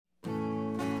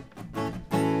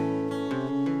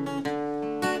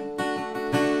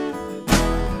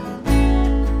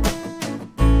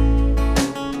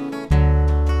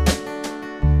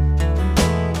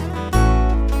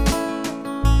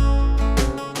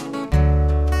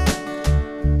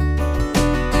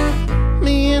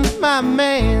my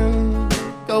man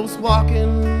goes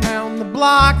walking around the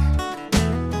block.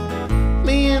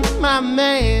 Me and my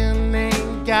man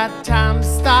ain't got time to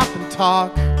stop and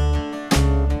talk.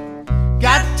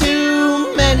 Got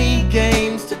too many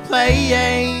games to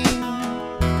play.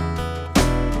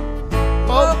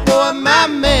 Oh boy, my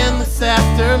man looks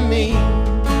after me.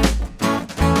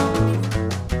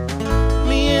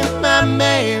 Me and my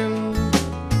man.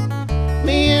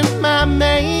 Me and my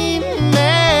main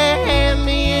man,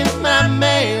 me and my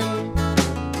man,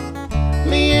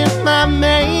 me and my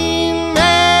main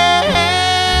man,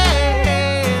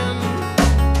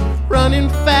 running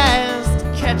fast,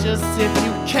 catch us if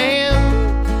you can.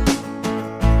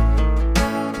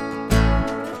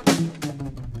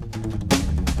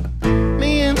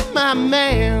 Me and my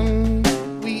man,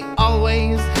 we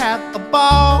always have a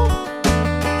ball.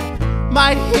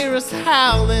 Might hear us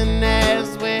howling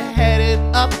as we're headed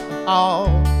up the hall.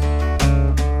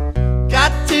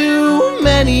 Got too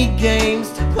many games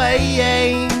to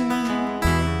play.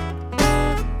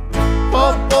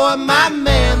 Oh boy, my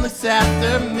man looks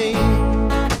after me.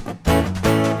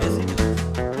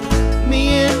 Me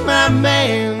and my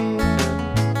man,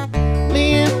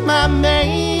 me and my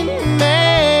main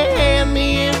man, me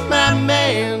and my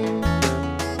man,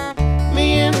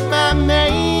 me and my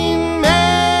main.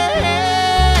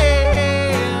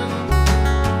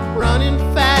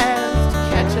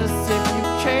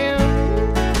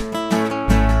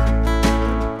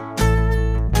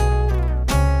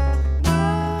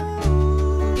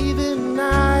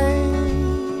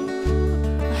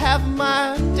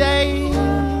 My day,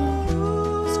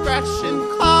 scratch and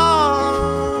claw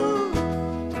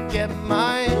to get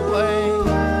my way.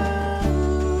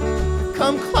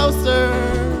 Come closer,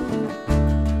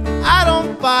 I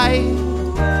don't bite.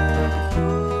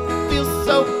 Feels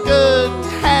so good to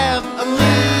have a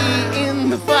me in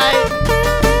the fight.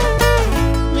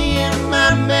 Me and my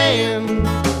man,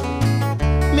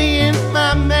 me and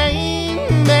my main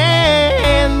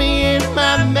man, me and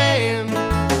my man.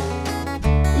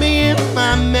 Me and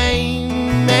my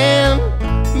main man,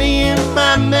 me and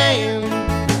my man,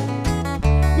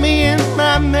 me and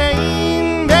my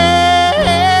main man,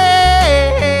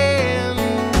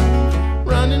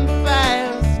 running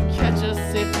fast, catch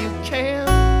us if you can.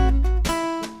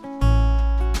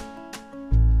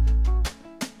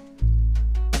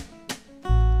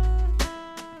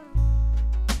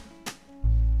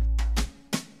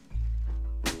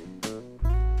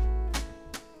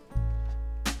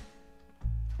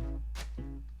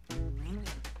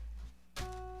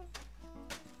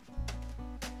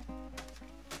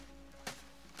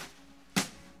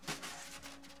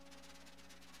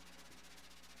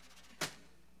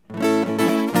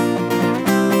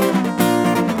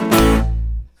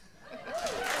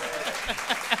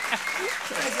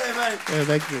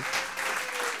 Thank you.